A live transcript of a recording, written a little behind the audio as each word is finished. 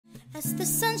As the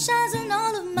sun shines on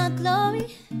all of my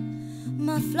glory,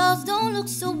 my flaws don't look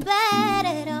so bad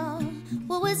at all.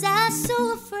 What was I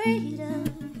so afraid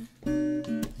of?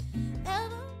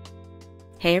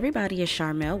 Hey everybody, it's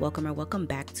Sharmel. Welcome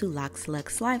back to Locs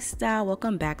Lifestyle.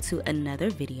 Welcome back to another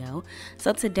video.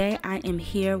 So today I am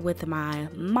here with my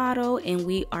model and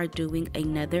we are doing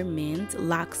another men's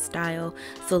lock style.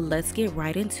 So let's get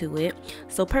right into it.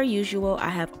 So per usual, I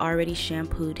have already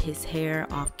shampooed his hair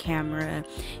off camera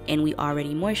and we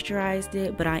already moisturized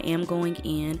it, but I am going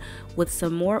in with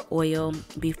some more oil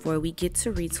before we get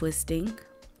to retwisting.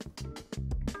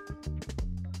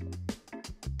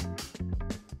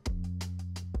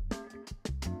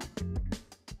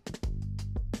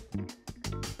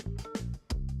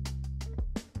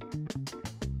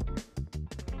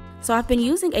 So I've been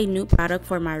using a new product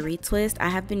for my retwist. I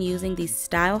have been using the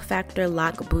Style Factor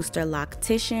Lock Booster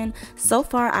Loctician. So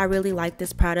far, I really like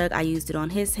this product. I used it on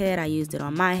his head, I used it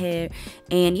on my head,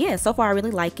 and yeah, so far I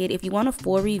really like it. If you want a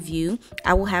full review,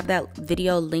 I will have that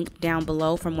video linked down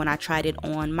below from when I tried it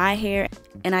on my hair,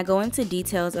 and I go into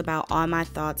details about all my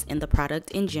thoughts in the product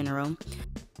in general.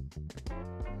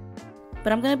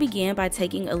 But I'm going to begin by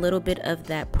taking a little bit of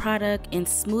that product and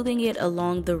smoothing it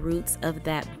along the roots of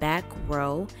that back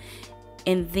row.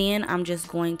 And then I'm just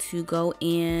going to go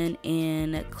in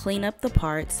and clean up the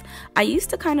parts. I used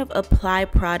to kind of apply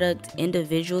product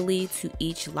individually to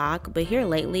each lock, but here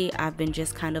lately I've been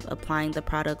just kind of applying the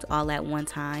product all at one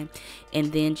time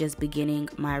and then just beginning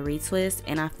my retwist.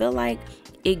 And I feel like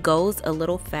it goes a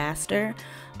little faster.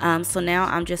 So now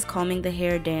I'm just combing the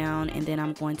hair down and then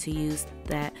I'm going to use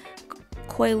that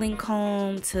coiling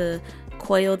comb to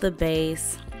coil the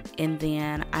base, and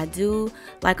then I do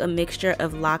like a mixture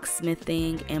of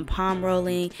locksmithing and palm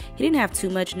rolling. He didn't have too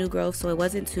much new growth, so it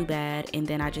wasn't too bad, and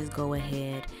then I just go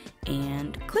ahead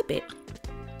and clip it.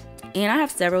 And I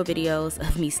have several videos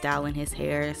of me styling his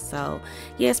hair, so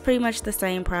yeah, it's pretty much the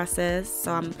same process.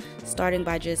 So I'm starting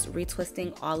by just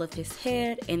retwisting all of his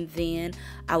hair, and then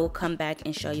I will come back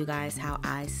and show you guys how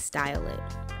I style it.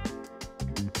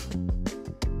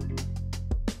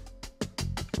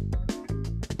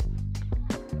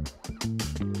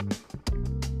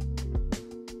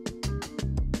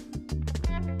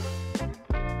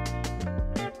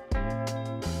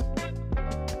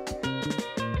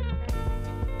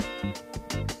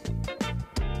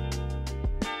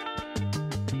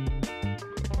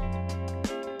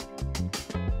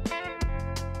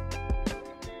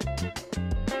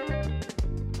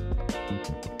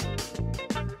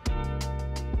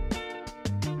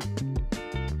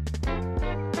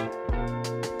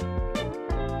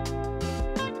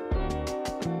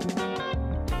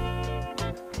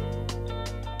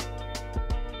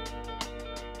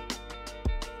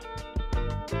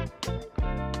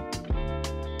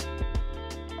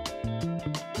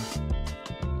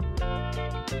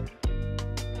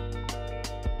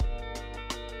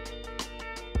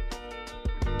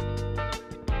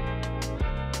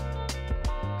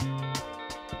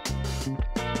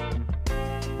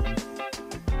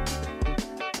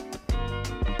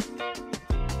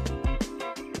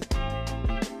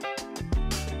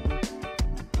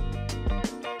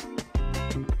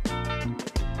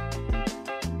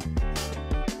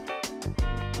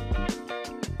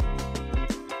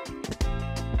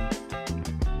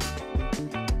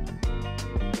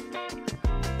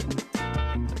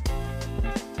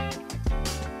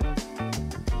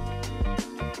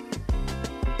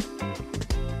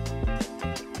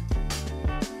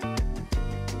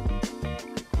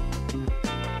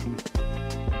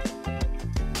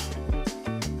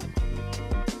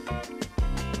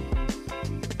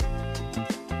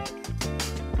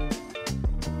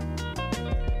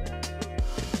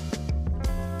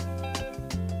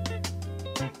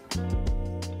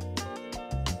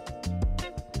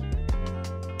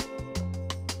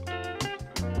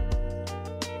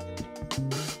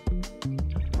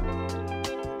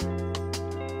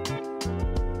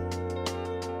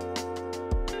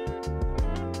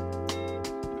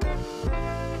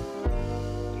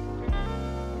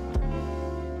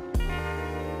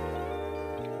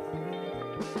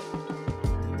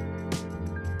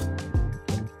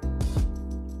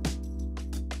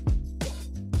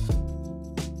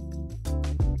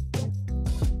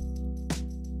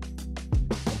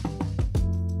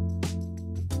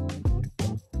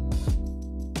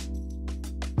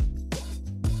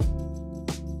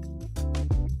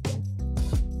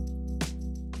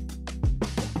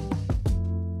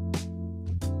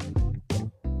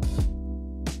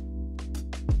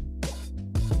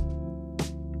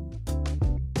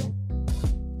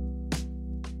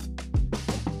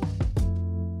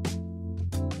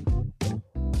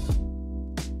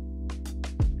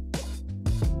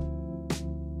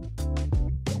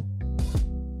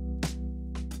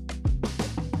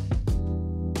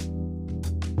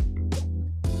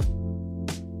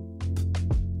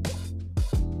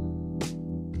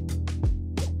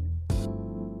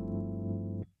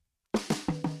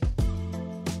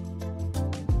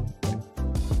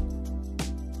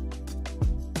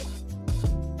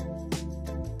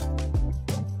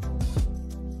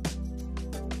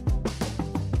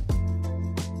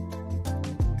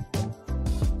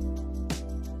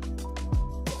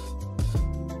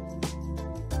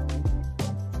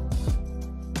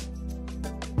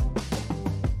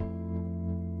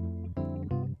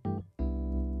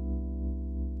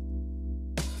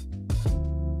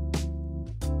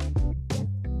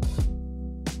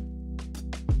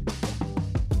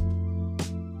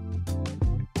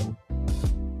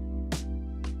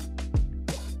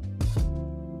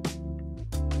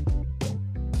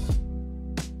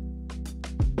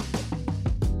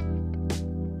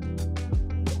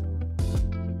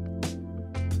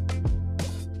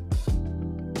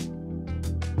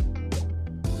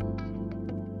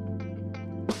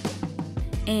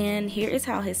 And here is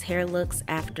how his hair looks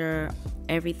after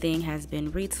everything has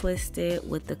been retwisted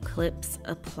with the clips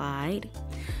applied.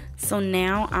 So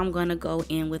now I'm gonna go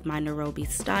in with my Nairobi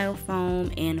style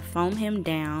foam and foam him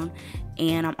down,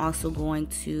 and I'm also going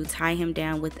to tie him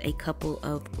down with a couple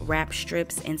of wrap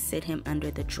strips and sit him under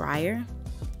the dryer.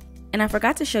 And I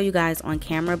forgot to show you guys on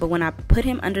camera, but when I put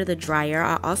him under the dryer,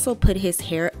 I also put his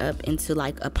hair up into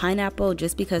like a pineapple,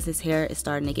 just because his hair is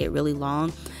starting to get really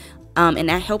long. And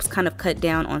that helps kind of cut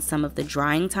down on some of the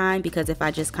drying time, because if I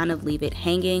just kind of leave it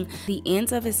hanging, the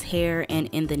ends of his hair and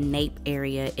in the nape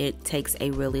area, it takes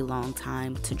a really long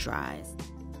time to dry.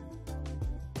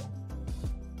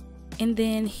 And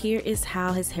then here is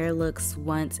how his hair looks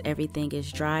once everything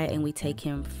is dry and we take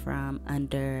him from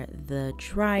under the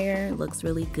dryer. Looks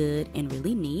really good and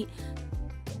really neat.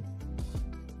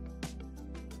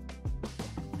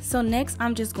 So next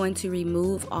I'm just going to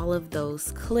remove all of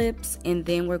those clips, and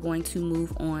then we're going to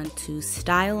move on to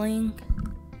styling.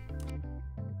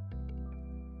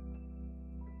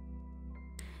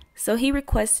 So he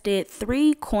requested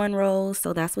 3 cornrows,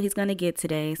 so that's what he's going to get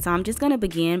today. So I'm just going to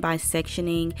begin by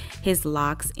sectioning his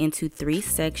locks into 3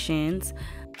 sections.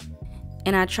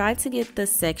 And I tried to get the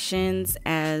sections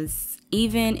as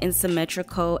even and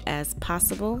symmetrical as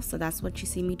possible. So that's what you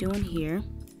see me doing here.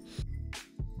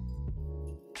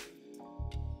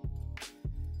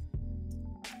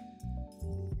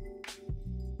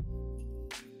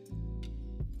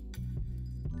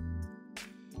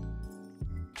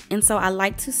 And so I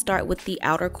like to start with the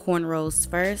outer cornrows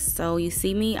first. So you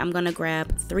see me, I'm gonna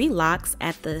grab 3 locks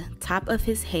at the top of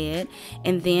his head,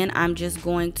 and then I'm just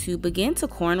going to begin to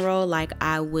cornrow like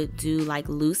I would do like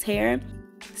loose hair.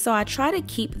 So I try to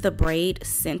keep the braid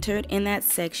centered in that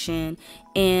section,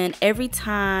 and every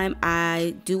time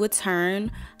I do a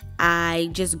turn, I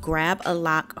just grab a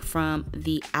lock from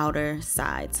the outer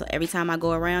side. So every time I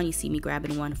go around, you see me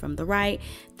grabbing one from the right,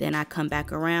 then I come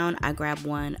back around, I grab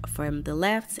one from the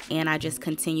left, and I just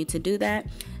continue to do that,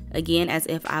 again, as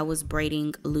if I was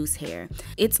braiding loose hair.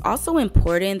 It's also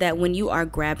important that when you are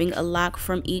grabbing a lock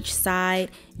from each side,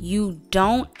 you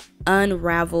don't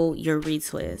unravel your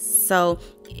retwist. So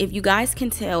if you guys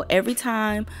can tell, every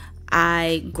time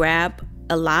I grab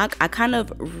a lock, I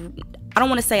don't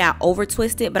want to say I over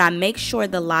twist it, but I make sure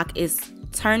the lock is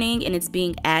turning and it's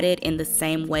being added in the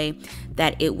same way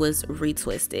that it was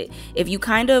retwisted. If you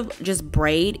kind of just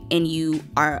braid and you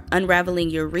are unraveling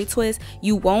your retwist,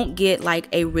 you won't get like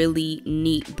a really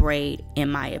neat braid,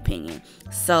 in my opinion.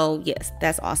 So yes,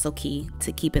 that's also key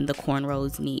to keeping the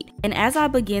cornrows neat. And as I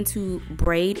begin to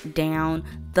braid down,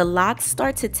 the locks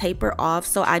start to taper off,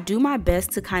 so I do my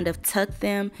best to kind of tuck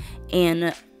them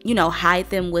and hide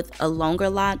them with a longer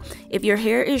lock. If your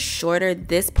hair is shorter,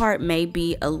 this part may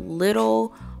be a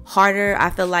little harder.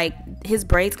 I feel like his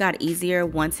braids got easier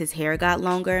once his hair got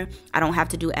longer. I don't have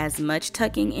to do as much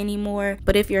tucking anymore.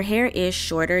 But if your hair is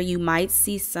shorter, you might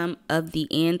see some of the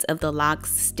ends of the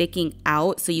locks sticking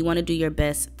out, so you want to do your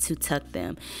best to tuck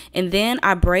them. And then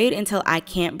I braid until I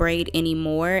can't braid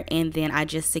anymore, and then I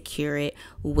just secure it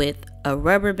with a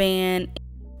rubber band.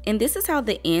 And this is how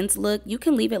the ends look. You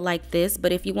can leave it like this,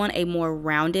 but if you want a more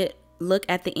rounded look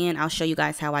at the end, I'll show you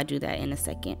guys how I do that in a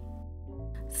second.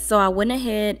 So I went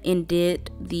ahead and did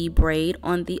the braid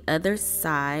on the other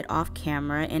side off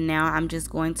camera, and now I'm just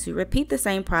going to repeat the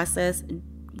same process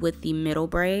with the middle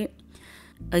braid.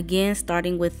 Again,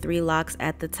 starting with 3 locks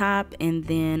at the top and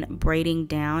then braiding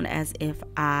down as if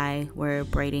I were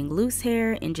braiding loose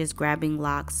hair, and just grabbing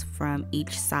locks from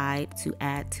each side to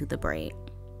add to the braid.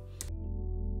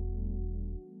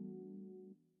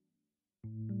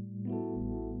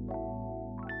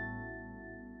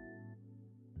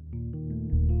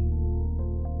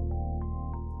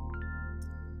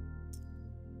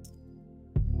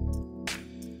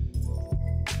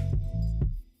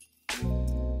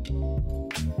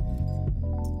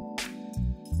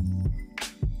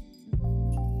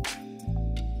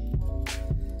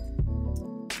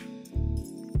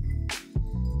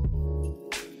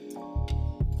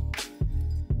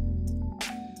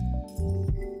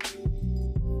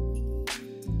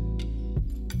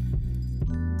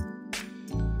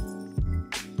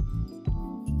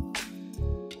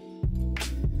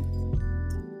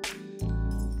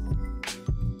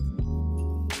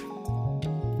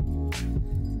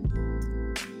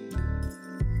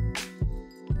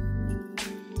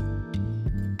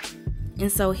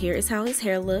 And so here is how his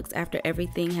hair looks after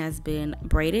everything has been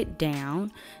braided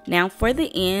down. Now for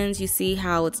the ends, you see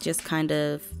how it's just kind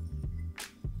of,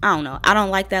 I don't know, I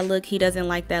don't like that look, he doesn't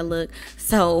like that look.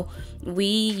 So we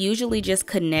usually just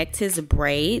connect his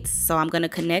braids. So I'm going to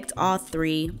connect all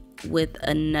 3 with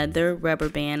another rubber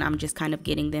band. I'm just kind of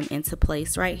getting them into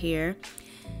place right here.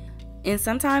 And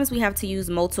sometimes we have to use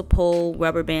multiple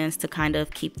rubber bands to kind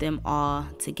of keep them all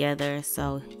together.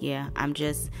 So yeah, I'm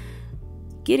just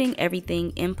getting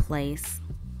everything in place.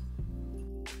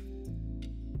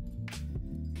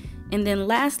 And then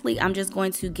lastly, I'm just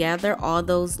going to gather all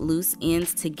those loose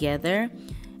ends together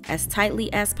as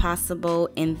tightly as possible,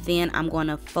 and then I'm going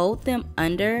to fold them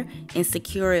under and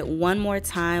secure it one more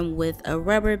time with a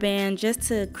rubber band, just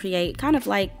to create kind of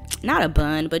like, not a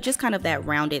bun, but just kind of that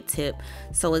rounded tip,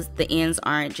 so as the ends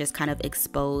aren't just kind of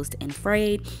exposed and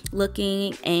frayed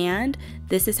looking. And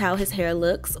this is how his hair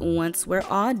looks once we're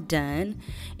all done.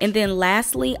 And then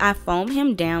lastly, I foam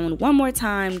him down one more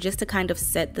time just to kind of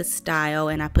set the style,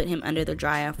 and I put him under the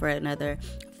dryer for another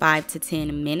 5 to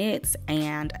 10 minutes,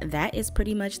 and that is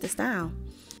pretty much the style.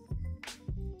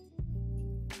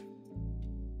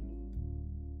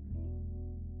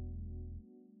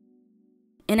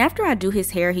 And after I do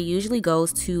his hair, he usually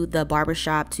goes to the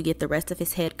barbershop to get the rest of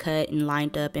his head cut and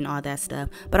lined up and all that stuff.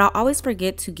 But I always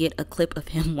forget to get a clip of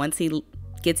him once he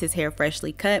gets his hair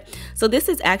freshly cut. So this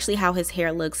is actually how his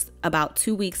hair looks about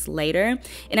 2 weeks later.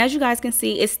 And as you guys can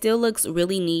see, it still looks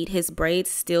really neat. His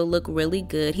braids still look really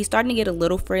good. He's starting to get a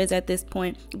little frizz at this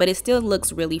point, but it still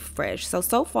looks really fresh.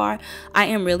 So far, I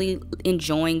am really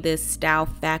enjoying this Style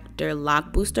Factor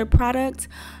Lock Booster product.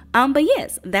 But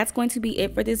yes, that's going to be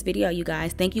it for this video, you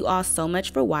guys. Thank you all so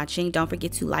much for watching. Don't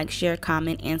forget to like, share,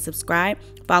 comment, and subscribe.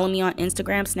 Follow me on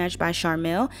Instagram, Snatched by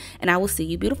Sharmel, and I will see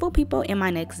you beautiful people in my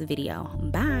next video.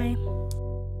 Bye.